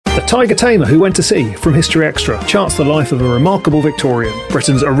The Tiger Tamer Who Went to Sea from History Extra charts the life of a remarkable Victorian,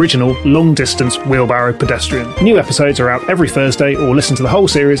 Britain's original long-distance wheelbarrow pedestrian. New episodes are out every Thursday, or listen to the whole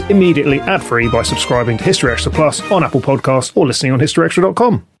series immediately ad-free by subscribing to History Extra Plus on Apple Podcasts or listening on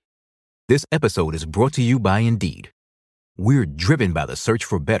historyextra.com. This episode is brought to you by Indeed. We're driven by the search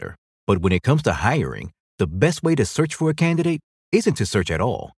for better, but when it comes to hiring, the best way to search for a candidate isn't to search at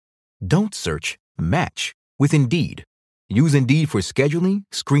all. Don't search, match with Indeed. Use Indeed for scheduling,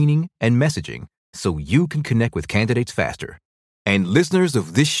 screening, and messaging so you can connect with candidates faster. And listeners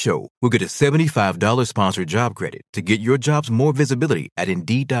of this show will get a $75 sponsored job credit to get your jobs more visibility at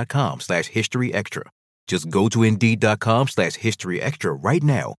Indeed.com/History Extra. Just go to Indeed.com/History Extra right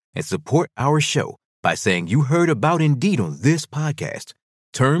now and support our show by saying you heard about Indeed on this podcast.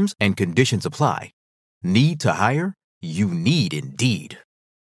 Terms and conditions apply. Need to hire? You need Indeed.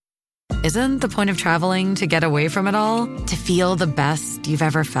 Isn't the point of traveling to get away from it all? To feel the best you've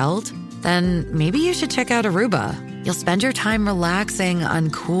ever felt? Then maybe you should check out Aruba. You'll spend your time relaxing on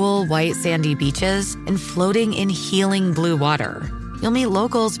cool, white, sandy beaches and floating in healing blue water. You'll meet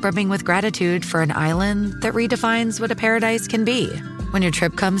locals brimming with gratitude for an island that redefines what a paradise can be. When your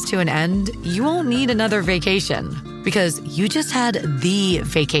trip comes to an end, you won't need another vacation because you just had the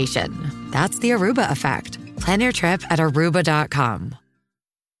vacation. That's the Aruba effect. Plan your trip at Aruba.com.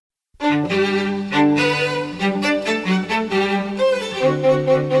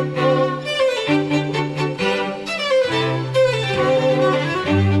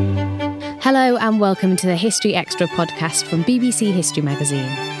 Hello and welcome to the History Extra podcast from BBC History Magazine,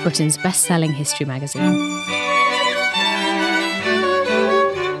 Britain's best-selling history magazine.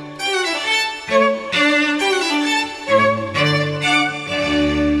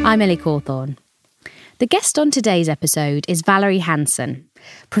 I'm Ellie Cawthorne. The guest on today's episode is Valerie Hansen,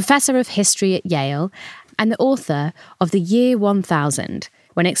 Professor of History at Yale and the author of The Year 1000,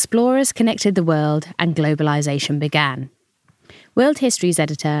 When Explorers Connected the World and Globalisation Began. World History's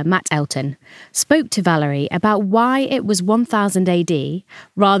editor, Matt Elton, spoke to Valerie about why it was 1000 AD,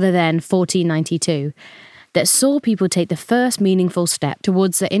 rather than 1492, that saw people take the first meaningful step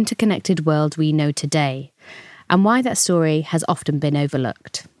towards the interconnected world we know today, and why that story has often been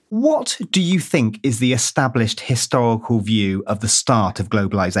overlooked. What do you think is the established historical view of the start of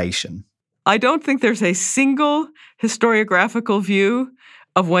globalisation? I don't think there's a single historiographical view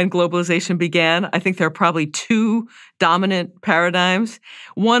of when globalization began. I think there are probably two dominant paradigms.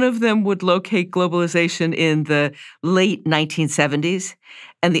 One of them would locate globalization in the late 1970s,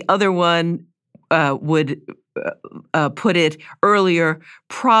 and the other one would put it earlier,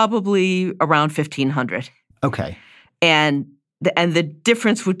 probably around 1500. Okay. And the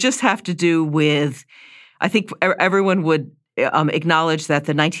difference would just have to do with, I think everyone would acknowledge that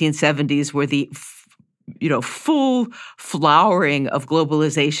the 1970s were the full flowering of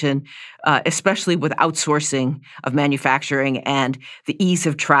globalization, especially with outsourcing of manufacturing and the ease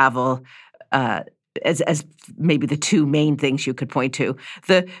of travel as maybe the two main things you could point to.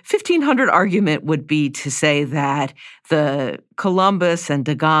 The 1500 argument would be to say that the Columbus and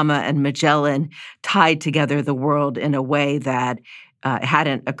Da Gama and Magellan tied together the world in a way that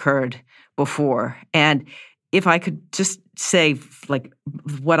hadn't occurred before. And if I could just say, like,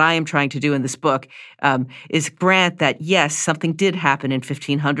 what I am trying to do in this book is grant that, yes, something did happen in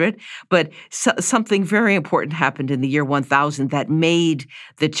 1500, but something very important happened in the year 1000 that made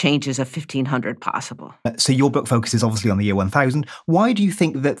the changes of 1500 possible. So your book focuses obviously on the year 1000. Why do you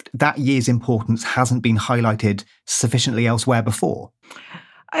think that year's importance hasn't been highlighted sufficiently elsewhere before?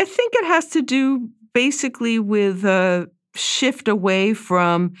 I think it has to do basically with a shift away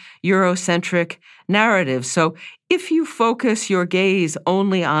from Eurocentric narratives. So if you focus your gaze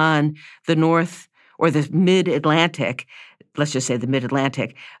only on the North or the Mid-Atlantic, let's just say the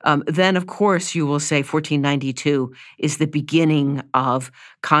Mid-Atlantic, then of course you will say 1492 is the beginning of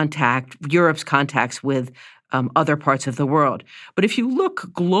Europe's contacts with other parts of the world. But if you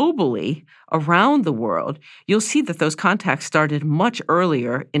look globally around the world, you'll see that those contacts started much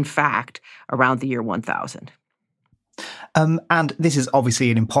earlier, in fact, around the year 1000. And this is obviously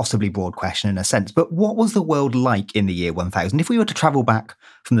an impossibly broad question in a sense, but what was the world like in the year 1000? If we were to travel back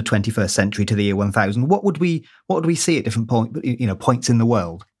from the 21st century to the year 1000, what would we see at different points in the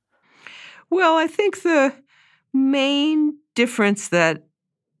world? Well, I think the main difference that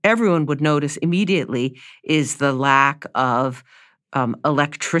everyone would notice immediately is the lack of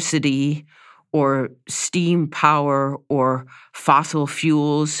electricity or steam power or fossil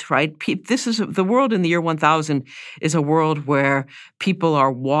fuels, right? This is the world in the year 1000 is a world where people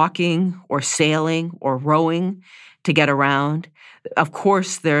are walking or sailing or rowing to get around. Of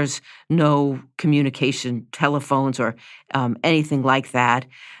course, there's no communication, telephones, or anything like that.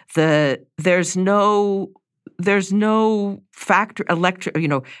 There's no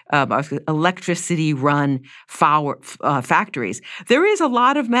electricity-run factories. There is a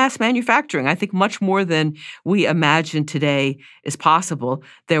lot of mass manufacturing. I think much more than we imagine today is possible.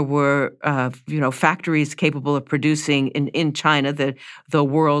 There were, factories capable of producing in China, the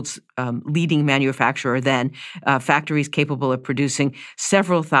world's leading manufacturer then, factories capable of producing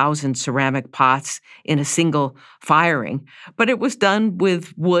several thousand ceramic pots in a single firing. But it was done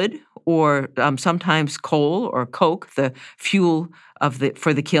with wood, or sometimes coal or coke, the fuel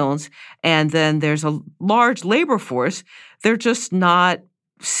for the kilns. And then there's a large labor force. They're just not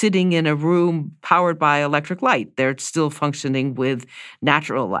sitting in a room powered by electric light. They're still functioning with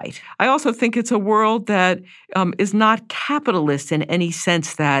natural light. I also think it's a world that is not capitalist in any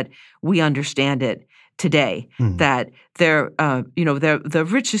sense that we understand it today, that the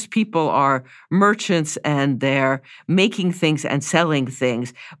richest people are merchants and they're making things and selling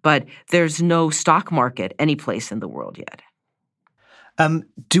things, but there's no stock market any place in the world yet.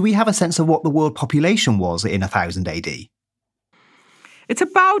 Do we have a sense of what the world population was in 1000 AD? It's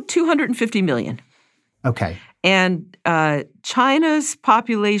about 250 million. Okay. And China's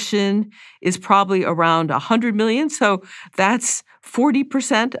population is probably around 100 million, so that's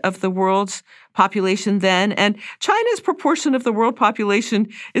 40% of the world's population then. And China's proportion of the world population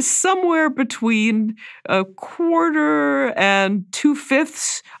is somewhere between a quarter and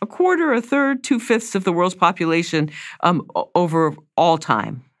 2/5, a quarter, a third, 2/5 of the world's population over all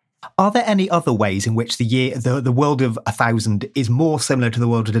time. Are there any other ways in which the world of 1000 is more similar to the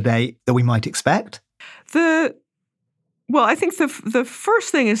world of today that we might expect? Well, I think the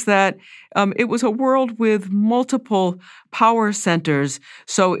first thing is that it was a world with multiple power centers.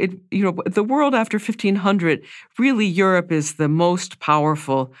 So the world after 1500, really Europe is the most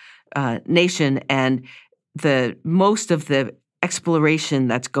powerful nation, and most of the exploration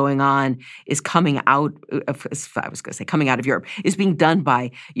that's going on is coming out of Europe, is being done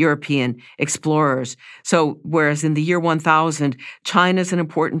by European explorers. So whereas in the year 1000, China's an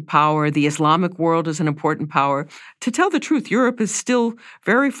important power, the Islamic world is an important power. To tell the truth, Europe is still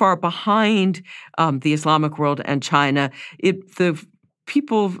very far behind the Islamic world and China.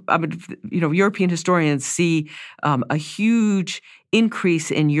 European historians see a huge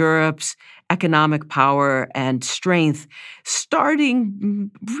increase in Europe's economic power and strength, starting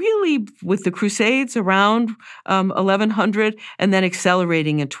really with the Crusades around 1100 and then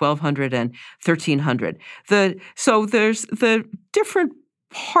accelerating in 1200 and 1300. So there's the different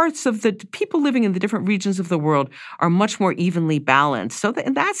parts of the people living in the different regions of the world are much more evenly balanced. So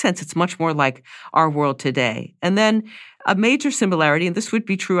in that sense, it's much more like our world today. And then a major similarity, and this would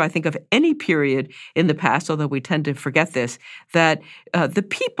be true, I think, of any period in the past, although we tend to forget this, that the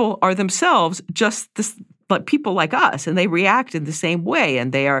people are themselves just people like us, and they react in the same way,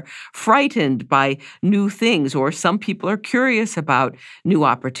 and they are frightened by new things, or some people are curious about new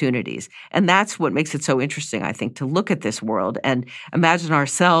opportunities. And that's what makes it so interesting, I think, to look at this world and imagine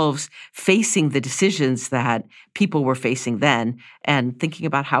ourselves facing the decisions that people were facing then and thinking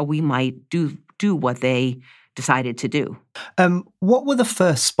about how we might do what they decided to do. What were the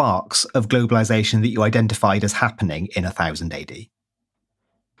first sparks of globalization that you identified as happening in 1000 AD?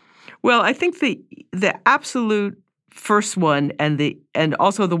 Well, I think the absolute first one, and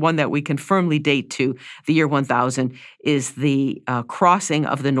also the one that we can firmly date to the year 1000, is the crossing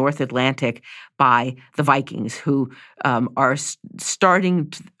of the North Atlantic by the Vikings, who are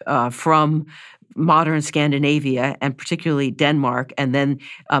starting from modern Scandinavia and particularly Denmark, and then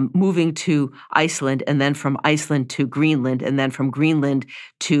moving to Iceland, and then from Iceland to Greenland, and then from Greenland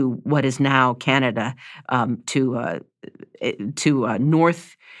to what is now Canada, to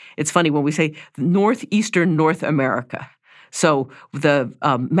North. It's funny when we say northeastern North America. So the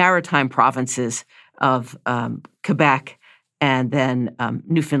maritime provinces of Quebec and then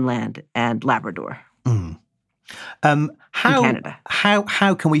Newfoundland and Labrador. Mm. In Canada.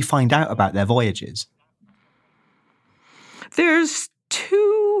 How can we find out about their voyages? There's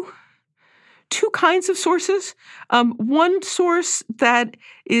two kinds of sources. One source that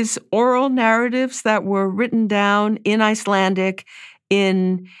is oral narratives that were written down in Icelandic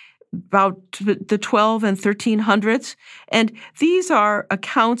in about the 12 and 1300s. And these are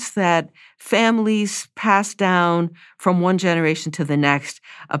accounts that families pass down from one generation to the next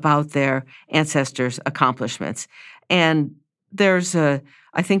about their ancestors' accomplishments. And there's I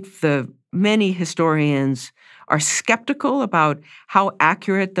think many historians are skeptical about how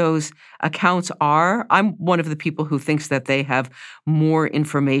accurate those accounts are. I'm one of the people who thinks that they have more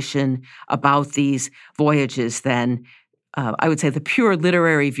information about these voyages than I would say the pure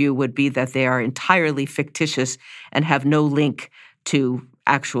literary view would be that they are entirely fictitious and have no link to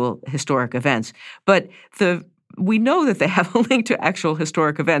actual historic events. But we know that they have a link to actual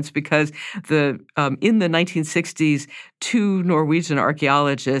historic events because in the 1960s, two Norwegian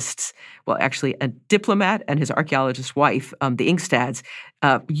archaeologists, well, actually a diplomat and his archaeologist wife, the Ingstads,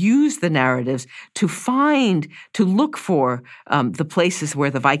 used the narratives to look for the places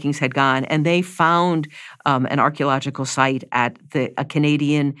where the Vikings had gone, and they found an archaeological site at a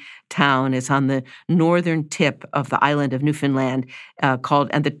Canadian town. It's on the northern tip of the island of Newfoundland,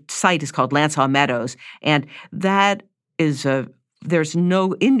 and the site is called Lansaw Meadows, and that is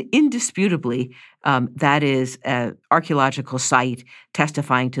indisputably that is an archaeological site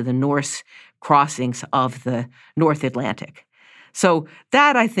testifying to the Norse crossings of the North Atlantic. So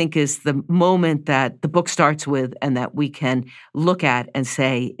that, I think, is the moment that the book starts with and that we can look at and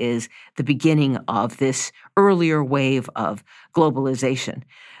say is the beginning of this earlier wave of globalization.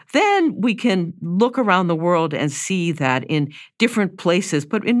 Then we can look around the world and see that in different places,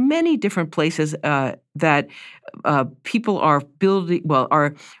 but in many different places, that people are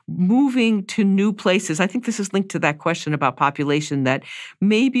moving to new places. I think this is linked to that question about population, that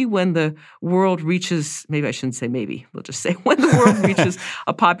maybe when the world reaches, maybe I shouldn't say maybe, we'll just say when the world reaches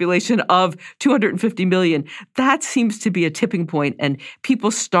a population of 250 million, that seems to be a tipping point, and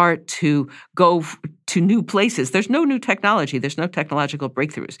people start to go to new places. There's no new technology. There's no technological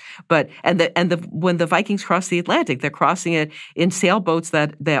breakthroughs. But when the Vikings cross the Atlantic, they're crossing it in sailboats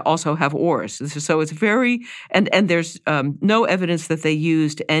that also have oars. So it's very and there's no evidence that they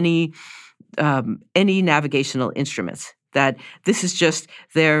used any navigational instruments. That this is just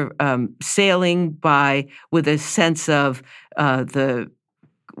they're sailing with a sense of I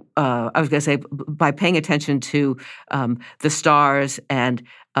was going to say by paying attention to the stars and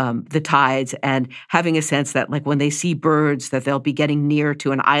the tides, and having a sense that, like, when they see birds, that they'll be getting near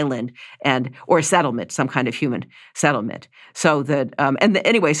to an island or a settlement, some kind of human settlement. So that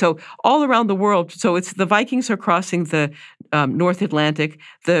anyway, so all around the world, so it's the Vikings are crossing the North Atlantic.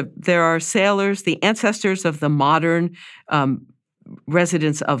 There are sailors, the ancestors of the modern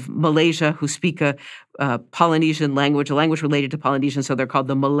residents of Malaysia who speak a Polynesian language, a language related to Polynesian, so they're called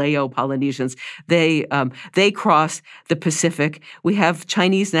the Malayo-Polynesians. They cross the Pacific. We have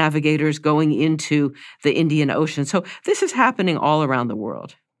Chinese navigators going into the Indian Ocean. So this is happening all around the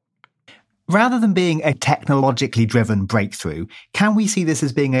world. Rather than being a technologically driven breakthrough, can we see this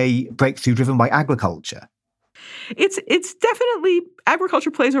as being a breakthrough driven by agriculture? It's definitely,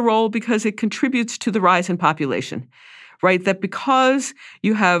 agriculture plays a role because it contributes to the rise in population. Right, that because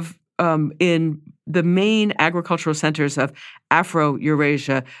you have in the main agricultural centers of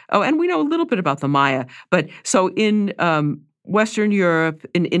Afro-Eurasia, and we know a little bit about the Maya, but so in Western Europe,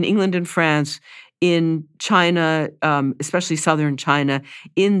 in England and France, in China, especially southern China,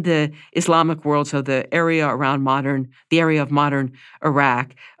 in the Islamic world, so the area of modern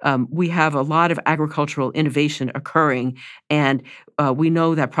Iraq, we have a lot of agricultural innovation occurring, and we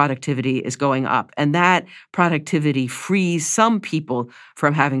know that productivity is going up. And that productivity frees some people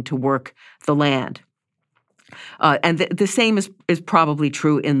from having to work the land. And the same is probably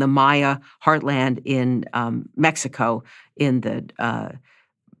true in the Maya heartland in Mexico, in the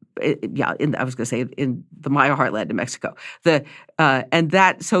Maya heartland in Mexico. That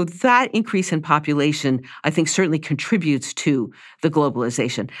increase in population, I think, certainly contributes to the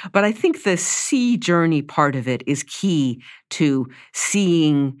globalization. But I think the sea journey part of it is key to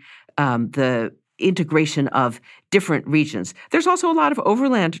seeing the integration of different regions. There's also a lot of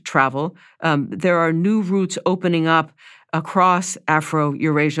overland travel. There are new routes opening up across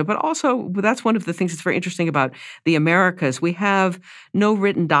Afro-Eurasia, but also that's one of the things that's very interesting about the Americas. We have no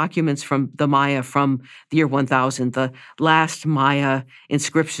written documents from the Maya from the year 1000. The last Maya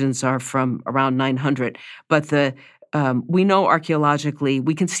inscriptions are from around 900, but we know archaeologically,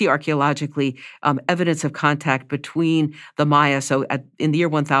 we can see archaeologically evidence of contact between the Maya. So in the year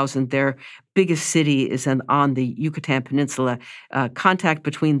 1000, their biggest city is on the Yucatan Peninsula. Contact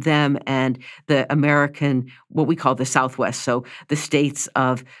between them and the American, what we call the Southwest, so the states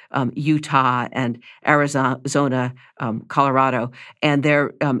of Utah and Arizona, Colorado. And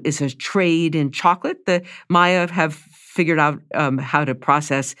there is a trade in chocolate. The Maya have figured out how to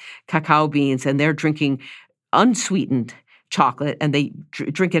process cacao beans, and they're drinking unsweetened chocolate, and they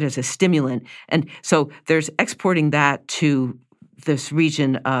drink it as a stimulant. And so there's exporting that to this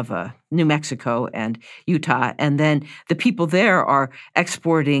region of New Mexico and Utah. And then the people there are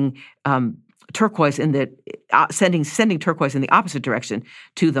exporting turquoise in the sending turquoise in the opposite direction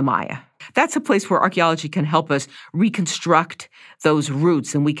to the Maya. That's a place where archaeology can help us reconstruct those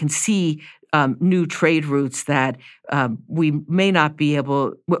routes, and we can see new trade routes that we may not be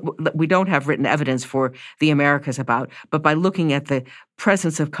able, we don't have written evidence for the Americas about, but by looking at the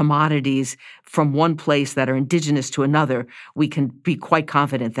presence of commodities from one place that are indigenous to another, we can be quite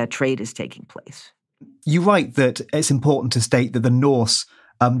confident that trade is taking place. You write that it's important to state that the Norse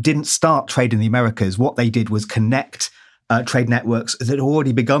didn't start trade in the Americas. What they did was connect trade networks that had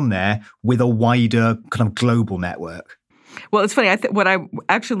already begun there with a wider kind of global network. Well, it's funny. What I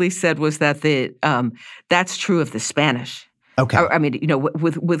actually said was that that's true of the Spanish. Okay. I mean,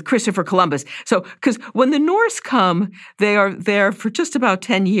 with Christopher Columbus. So, because when the Norse come, they are there for just about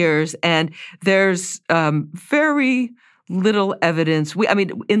 10 years, and there's very little evidence.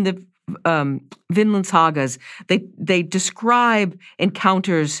 In the Vinland sagas, they describe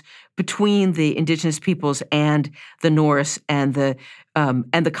encounters between the indigenous peoples and the Norse, and the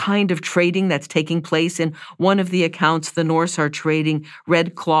kind of trading that's taking place. In one of the accounts, the Norse are trading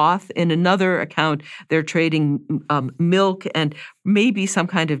red cloth. In another account, they're trading milk and maybe some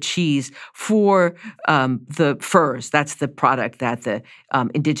kind of cheese for the furs. That's the product that the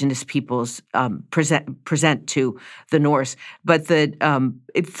indigenous peoples present to the Norse. But in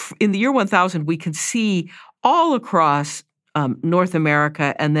the year 1000, we can see all across North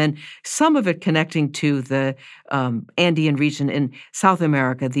America, and then some of it connecting to the Andean region in South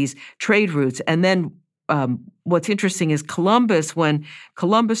America, these trade routes. And then what's interesting is when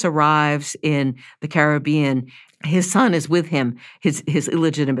Columbus arrives in the Caribbean, his son is with him, his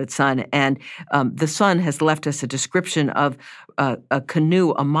illegitimate son, and the son has left us a description of a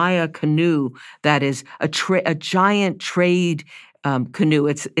canoe, a Maya canoe that is a giant trade canoe.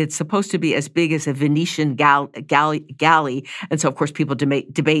 It's supposed to be as big as a Venetian galley, and so of course people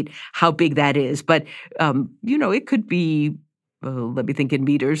debate how big that is. But it could be, let me think in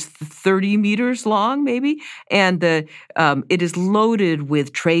meters, 30 meters long maybe, and it is loaded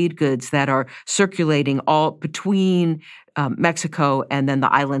with trade goods that are circulating all between Mexico and then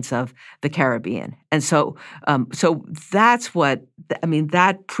the islands of the Caribbean. And so that's what,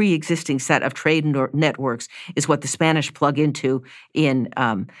 that pre-existing set of trade networks is what the Spanish plug into in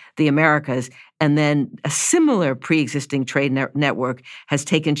the Americas. And then a similar pre-existing trade network has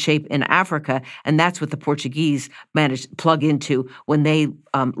taken shape in Africa, and that's what the Portuguese managed to plug into when they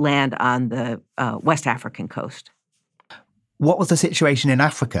land on the West African coast. What was the situation in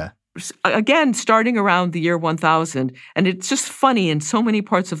Africa? Again, starting around the year 1000. And it's just funny in so many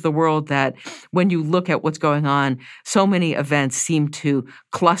parts of the world that when you look at what's going on, so many events seem to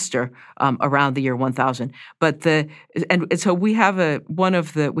cluster around the year 1000. But so we have a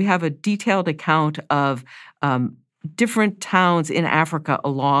detailed account of different towns in Africa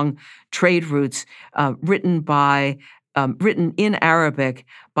along trade routes written in Arabic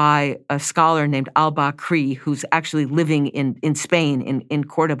by a scholar named al-Bakri, who's actually living in Spain, in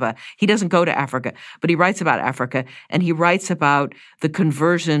Cordoba. He doesn't go to Africa, but he writes about Africa, and he writes about the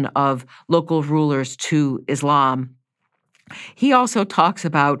conversion of local rulers to Islam. He also talks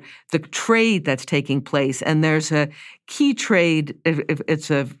about the trade that's taking place, and there's a key trade.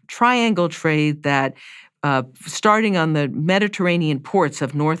 It's a triangle trade that starting on the Mediterranean ports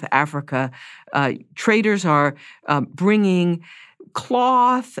of North Africa, traders are bringing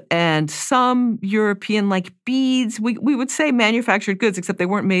cloth and some European like beads. We would say manufactured goods, except they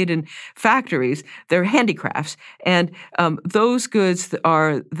weren't made in factories. They're handicrafts. And those goods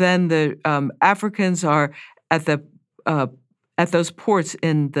are then the Africans are at those ports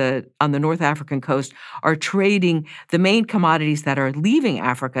on the North African coast are trading the main commodities that are leaving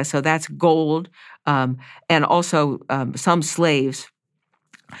Africa. So that's gold and also some slaves.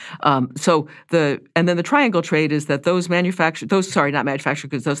 And then the triangle trade is that those handicraft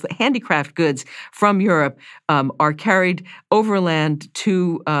goods from Europe are carried overland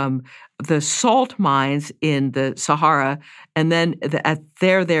to the salt mines in the Sahara, and then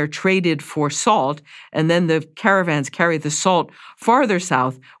they're traded for salt, and then the caravans carry the salt farther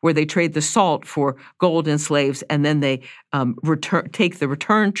south, where they trade the salt for gold and slaves, and then they take the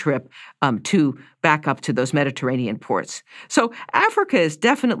return trip to back up to those Mediterranean ports. So Africa is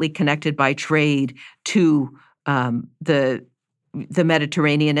definitely connected by trade to the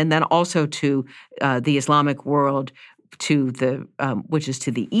Mediterranean, and then also to the Islamic world, which is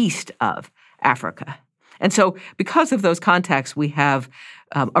to the east of Africa. And so because of those contacts, we have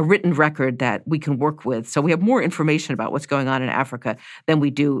a written record that we can work with. So we have more information about what's going on in Africa than we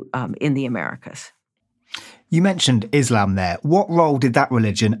do in the Americas. You mentioned Islam there. What role did that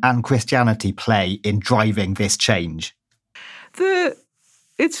religion and Christianity play in driving this change?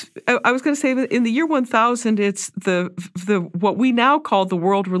 I was going to say in the year 1000, it's the what we now call the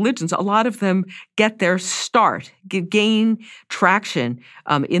world religions. A lot of them get their start, gain traction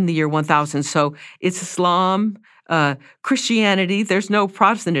in the year 1000. So it's Islam, Christianity. There's no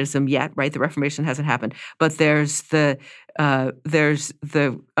Protestantism yet, right? The Reformation hasn't happened, but there's the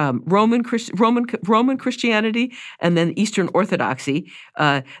Roman Christianity, and then Eastern Orthodoxy.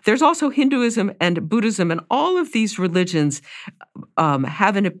 There's also Hinduism and Buddhism, and all of these religions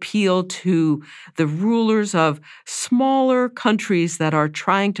have an appeal to the rulers of smaller countries that are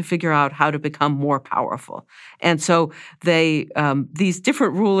trying to figure out how to become more powerful. And so these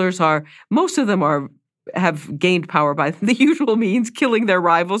different rulers most of them have gained power by the usual means, killing their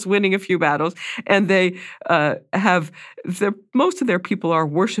rivals, winning a few battles, and they most of their people are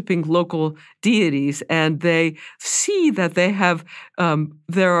worshiping local deities, and they see that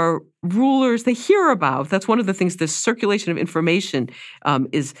there are rulers they hear about. That's one of the things. The circulation of information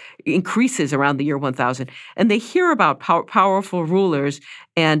increases around the year 1000, and they hear about powerful rulers,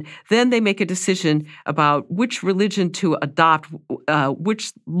 and then they make a decision about which religion to adopt,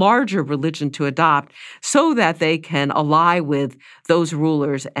 which larger religion to adopt, so that they can ally with those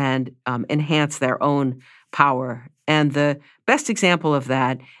rulers and enhance their own power. And the best example of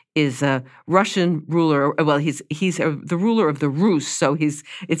that is a Russian ruler. Well, he's the ruler of the Rus. So it's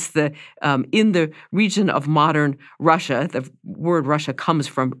in the region of modern Russia. The word Russia comes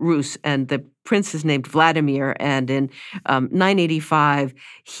from Rus, and the prince is named Vladimir. And in 985,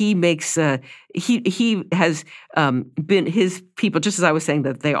 he makes he has been his people. Just as I was saying,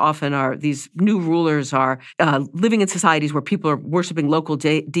 that they often are, these new rulers are living in societies where people are worshiping local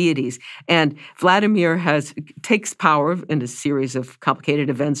deities. And Vladimir takes power in a series of complicated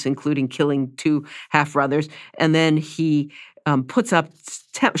events, including killing 2 half-brothers, and then he puts up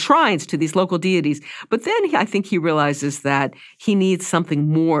shrines to these local deities. But then I think he realizes that he needs something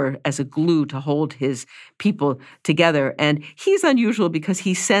more as a glue to hold his people together. And he's unusual because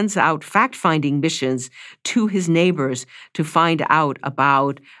he sends out fact-finding missions to his neighbors to find out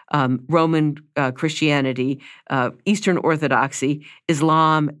about Roman Christianity, Eastern Orthodoxy,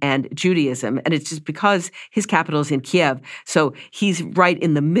 Islam, and Judaism. And it's just because his capital is in Kiev. So he's right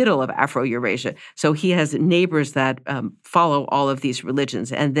in the middle of Afro-Eurasia. So he has neighbors that follow all of these religions.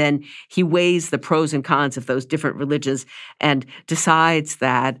 And then he weighs the pros and cons of those different religions and decides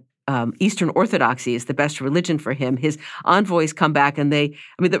that Eastern Orthodoxy is the best religion for him. His envoys come back, and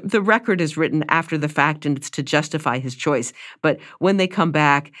the record is written after the fact, and it's to justify his choice. But when they come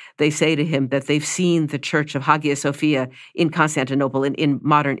back, they say to him that they've seen the church of Hagia Sophia in Constantinople, in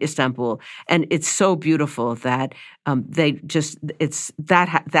modern Istanbul, and it's so beautiful that that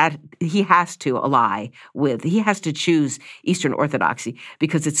he has to ally with. He has to choose Eastern Orthodoxy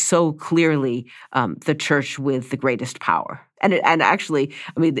because it's so clearly the church with the greatest power. And actually,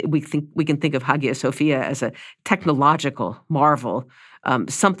 we can think of Hagia Sophia as a technological marvel,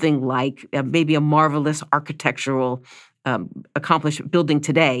 something like maybe a marvelous architectural accomplished building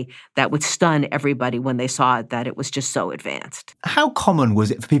today that would stun everybody when they saw it, that it was just so advanced. How common was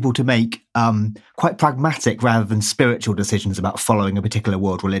it for people to make quite pragmatic rather than spiritual decisions about following a particular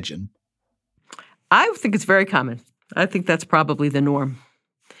world religion? I think it's very common. I think that's probably the norm.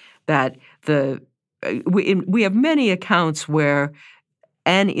 That we have many accounts where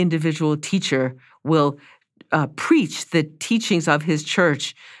an individual teacher will preach the teachings of his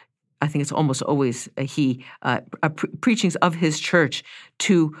church. I think it's almost always preachings of his church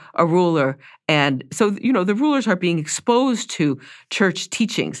to a ruler. And so, the rulers are being exposed to church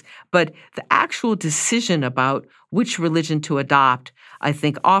teachings. But the actual decision about which religion to adopt, I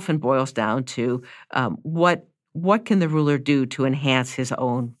think, often boils down to what can the ruler do to enhance his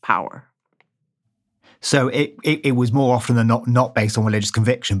own power. So it was more often than not based on religious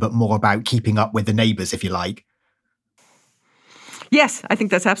conviction, but more about keeping up with the neighbors, if you like. Yes, I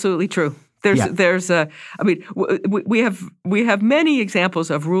think that's absolutely true. We have many examples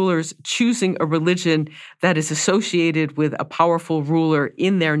of rulers choosing a religion that is associated with a powerful ruler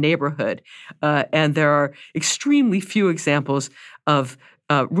in their neighborhood, and there are extremely few examples of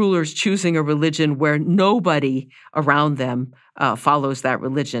rulers choosing a religion where nobody around them follows that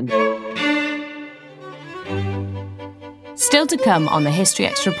religion. Still to come on the History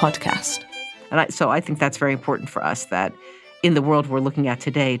Extra podcast. And so I think that's very important for us, that in the world we're looking at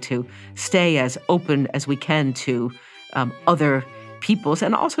today, to stay as open as we can to other peoples,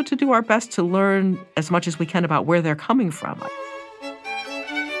 and also to do our best to learn as much as we can about where they're coming from.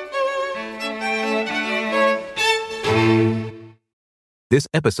 This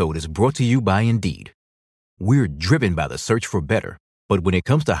episode is brought to you by Indeed. We're driven by the search for better, but when it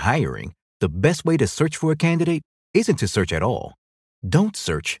comes to hiring, the best way to search for a candidate isn't to search at all. Don't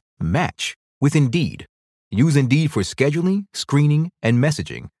search, match with Indeed. Use Indeed for scheduling, screening, and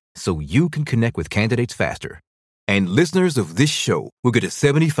messaging so you can connect with candidates faster. And listeners of this show will get a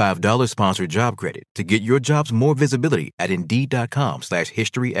 $75 sponsored job credit to get your jobs more visibility at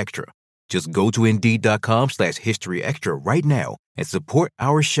Indeed.com/HistoryExtra. Just go to Indeed.com/HistoryExtra right now and support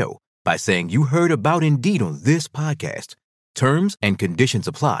our show by saying you heard about Indeed on this podcast. Terms and conditions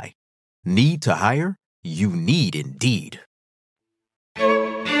apply. Need to hire? You need Indeed.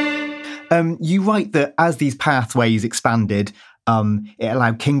 You write that as these pathways expanded, it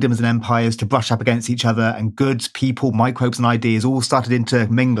allowed kingdoms and empires to brush up against each other, and goods, people, microbes, and ideas all started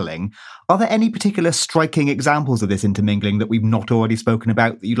intermingling. Are there any particular striking examples of this intermingling that we've not already spoken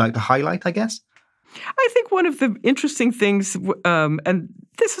about that you'd like to highlight, I guess? I think one of the interesting things, and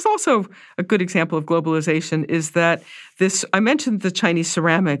this is also a good example of globalization, is that I mentioned the Chinese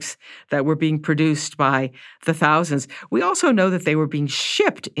ceramics that were being produced by the thousands. We also know that they were being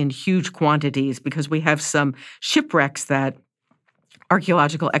shipped in huge quantities because we have some shipwrecks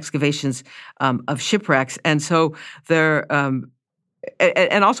archaeological excavations of shipwrecks. And so and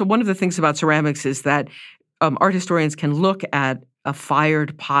also one of the things about ceramics is that art historians can look at a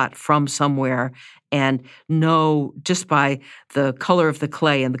fired pot from somewhere and know just by the color of the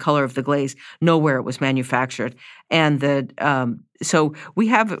clay and the color of the glaze, know where it was manufactured. And so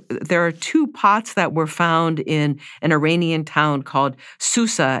there are two pots that were found in an Iranian town called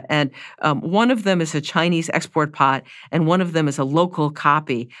Susa, and one of them is a Chinese export pot, and one of them is a local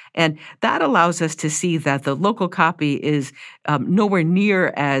copy. And that allows us to see that the local copy is nowhere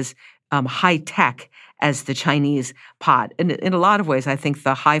near as high-tech as the Chinese pot. And in a lot of ways, I think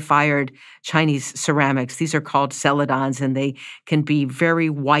the high-fired Chinese ceramics, these are called celadons, and they can be very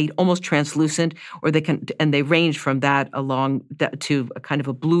white, almost translucent, or they range from that along to a kind of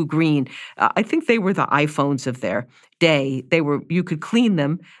a blue-green. I think they were the iPhones of their day. You could clean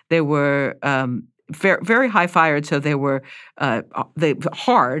them. They were very, very high-fired, so they were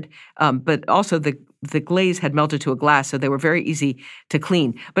hard, but also the glaze had melted to a glass, so they were very easy to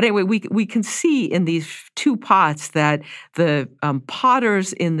clean. But anyway, we can see in these two pots that the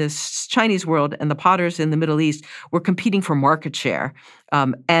potters in this Chinese world and the potters in the Middle East were competing for market share,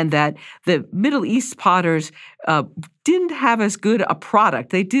 and that the Middle East potters didn't have as good a product.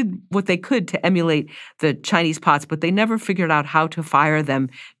 They did what they could to emulate the Chinese pots, but they never figured out how to fire them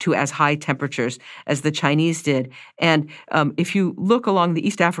to as high temperatures as the Chinese did. And if you look along the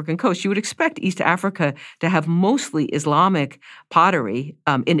East African coast, you would expect East Africa to have mostly Islamic pottery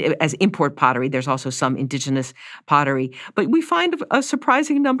as import pottery. There's also some indigenous pottery. But we find a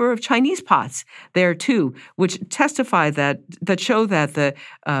surprising number of Chinese pots there too, which testify that show that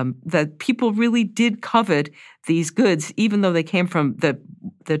that people really did covet these goods, even though they came from the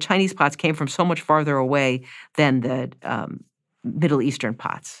Chinese pots came from so much farther away than the Middle Eastern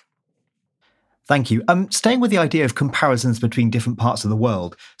pots. Thank you. Staying with the idea of comparisons between different parts of the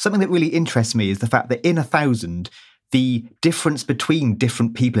world, something that really interests me is the fact that in 1000, the difference between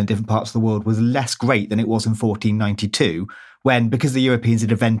different people in different parts of the world was less great than it was in 1492, when, because the Europeans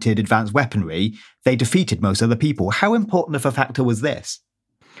had invented advanced weaponry, they defeated most other people. How important of a factor was this?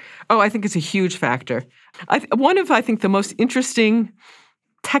 Oh, I think it's a huge factor. One of, I think, the most interesting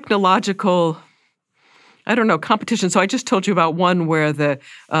technological, competitions. So I just told you about one where the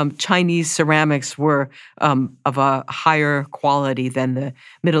Chinese ceramics were of a higher quality than the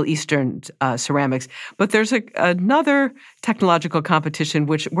Middle Eastern ceramics. But there's another technological competition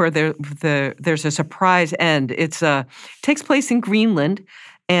where there's a surprise end. It takes place in Greenland.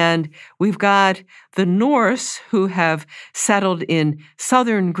 And we've got the Norse who have settled in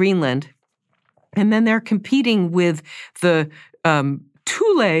southern Greenland, and then they're competing with the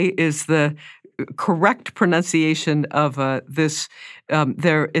Thule is the correct pronunciation of this.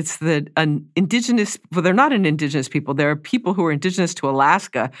 It's an indigenous. Well, they're not an indigenous people. There are people who are indigenous to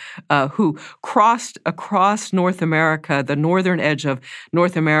Alaska who crossed across North America, the northern edge of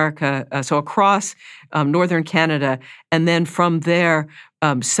North America, so across northern Canada, and then from there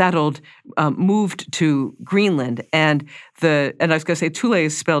settled, moved to Greenland. And I was going to say Thule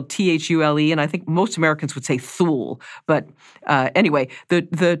is spelled Thule, and I think most Americans would say Thule. But anyway,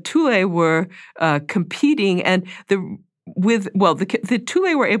 the Thule were competing, and the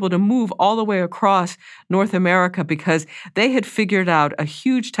Thule were able to move all the way across North America because they had figured out a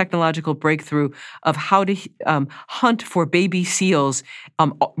huge technological breakthrough of how to hunt for baby seals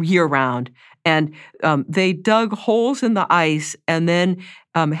year-round. And they dug holes in the ice and then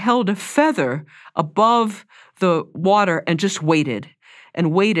held a feather above the water and just waited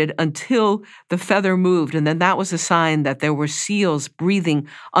until the feather moved. And then that was a sign that there were seals breathing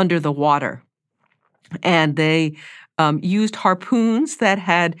under the water. And they used harpoons that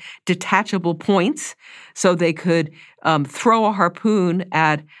had detachable points, so they could throw a harpoon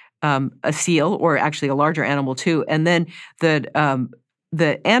at a seal, or actually a larger animal too, and then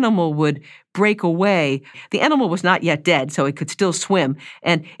the animal would break away. The animal was not yet dead, so it could still swim,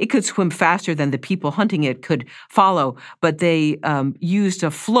 and it could swim faster than the people hunting it could follow. But they used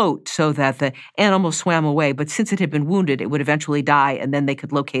a float so that the animal swam away. But since it had been wounded, it would eventually die, and then they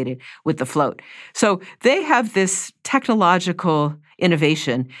could locate it with the float. So they have this technological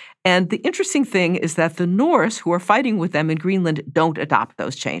innovation. And the interesting thing is that the Norse, who are fighting with them in Greenland, don't adopt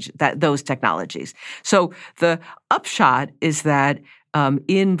those those technologies. So the upshot is that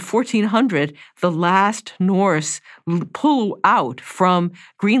in 1400, the last Norse pull out from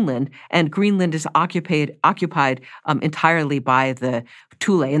Greenland, and Greenland is occupied entirely by the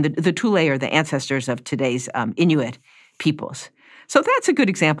Thule. And the Thule are the ancestors of today's Inuit peoples. So that's a good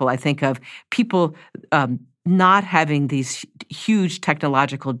example, I think, of people not having these huge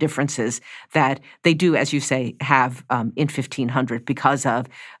technological differences that they do, as you say, have in 1500 because of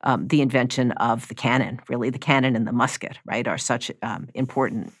the invention of the cannon. Really, the cannon and the musket, right, are such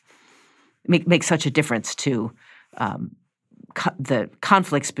important, make such a difference to the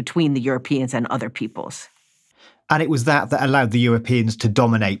conflicts between the Europeans and other peoples. And it was that allowed the Europeans to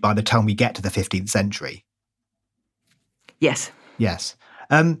dominate by the time we get to the 15th century. Yes. Yes.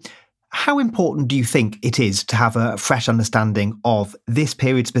 How important do you think it is to have a fresh understanding of this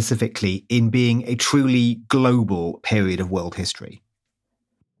period specifically in being a truly global period of world history?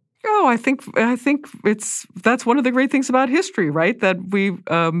 Oh, I think that's one of the great things about history, right? That we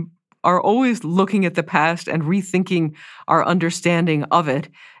are always looking at the past and rethinking our understanding of it.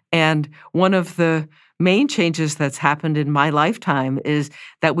 And one of the main changes that's happened in my lifetime is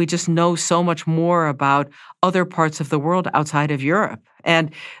that we just know so much more about other parts of the world outside of Europe.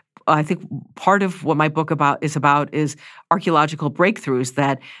 And I think part of what my book is archaeological breakthroughs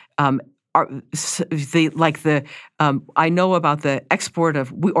that I know about the export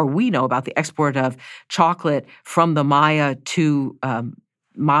of, we know about the export of chocolate from the Maya to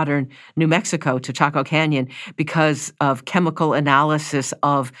modern New Mexico, to Chaco Canyon, because of chemical analysis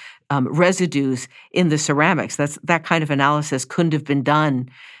of residues in the ceramics. That kind of analysis couldn't have been done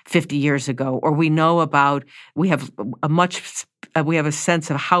 50 years ago. Or we have a sense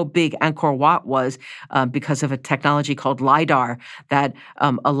of how big Angkor Wat was because of a technology called LIDAR that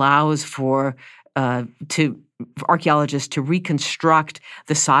allows for archaeologists to reconstruct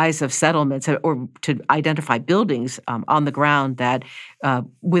the size of settlements or to identify buildings on the ground that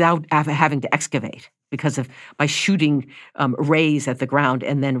without having to excavate, by shooting rays at the ground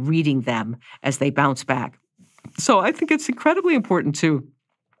and then reading them as they bounce back. So I think it's incredibly important to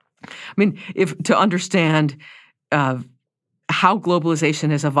understand how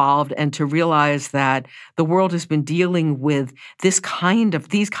globalization has evolved and to realize that the world has been dealing with these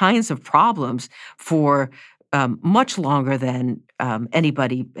kinds of problems for much longer than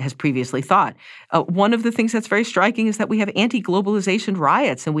anybody has previously thought. One of the things that's very striking is that we have anti-globalization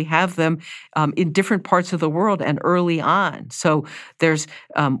riots, and we have them in different parts of the world and early on. So there's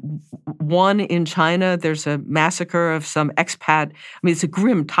one in China. There's a massacre of some expat. It's a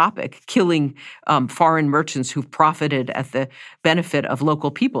grim topic, killing foreign merchants who've profited at the benefit of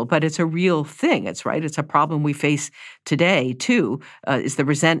local people. But it's a real thing. It's a problem we face today, too, is the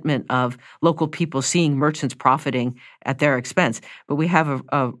resentment of local people seeing merchants profiting at their expense. But we have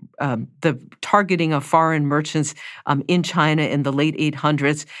the targeting of foreign merchants in China in the late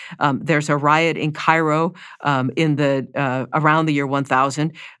 800s. There's a riot in Cairo in around the year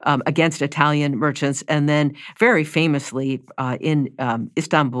 1000 against Italian merchants, and then very famously in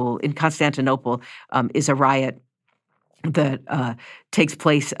Istanbul, in Constantinople, is a riot that takes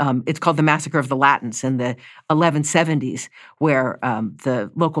place. It's called the Massacre of the Latins in the 1170s, where the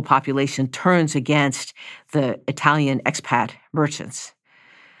local population turns against the Italian expat merchants.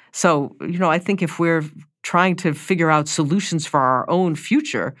 So, I think if we're trying to figure out solutions for our own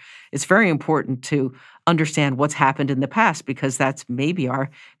future, it's very important to understand what's happened in the past, because that's maybe our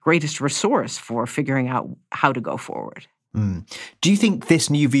greatest resource for figuring out how to go forward. Do you think this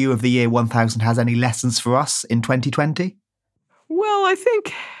new view of the year 1000 has any lessons for us in 2020? Well, I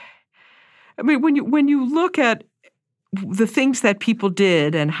think, when you look at the things that people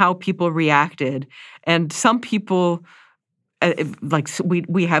did and how people reacted, and some people,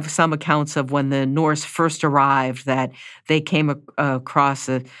 we have some accounts of when the Norse first arrived, that they came across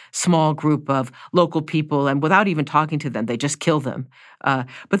a small group of local people, and without even talking to them, they just kill them.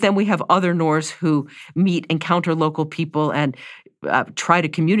 But then we have other Norse who encounter local people and try to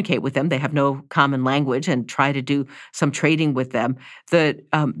communicate with them. They have no common language, and try to do some trading with them.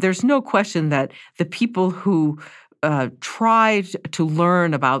 There's no question that the people who try to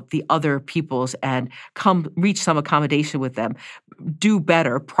learn about the other peoples and reach some accommodation with them, do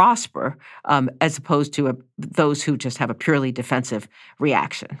better, prosper, as opposed to those who just have a purely defensive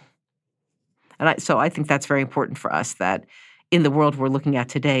reaction. And so I think that's very important for us, that in the world we're looking at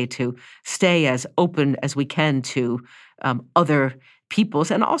today, to stay as open as we can to other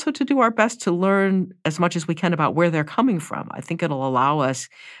peoples, and also to do our best to learn as much as we can about where they're coming from. I think it'll allow us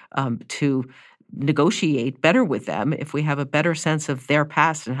to negotiate better with them if we have a better sense of their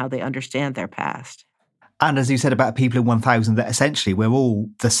past and how they understand their past. And as you said about people in 1000, that essentially we're all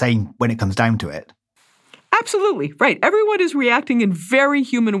the same when it comes down to it. Absolutely, right. Everyone is reacting in very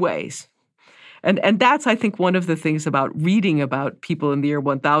human ways. And that's, I think, one of the things about reading about people in the year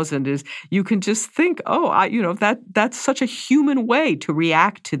 1000 is you can just think, that's such a human way to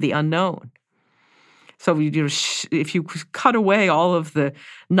react to the unknown. So if you cut away all of the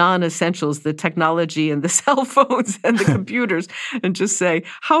non-essentials, the technology and the cell phones and the computers, and just say,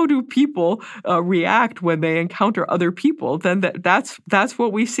 how do people react when they encounter other people, then that's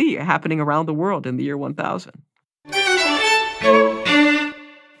what we see happening around the world in the year 1000.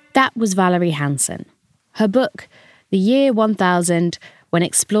 That was Valerie Hansen. Her book, The Year 1000, When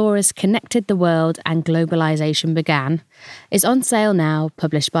Explorers Connected the World and Globalization Began, is on sale now,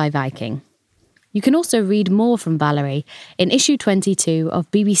 published by Viking. You can also read more from Valerie in issue 22 of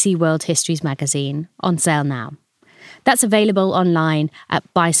BBC World Histories magazine, on sale now. That's available online at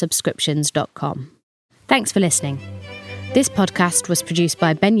buysubscriptions.com. Thanks for listening. This podcast was produced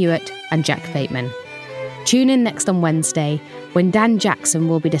by Ben Hewitt and Jack Bateman. Tune in next on Wednesday when Dan Jackson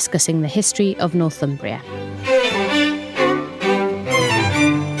will be discussing the history of Northumbria.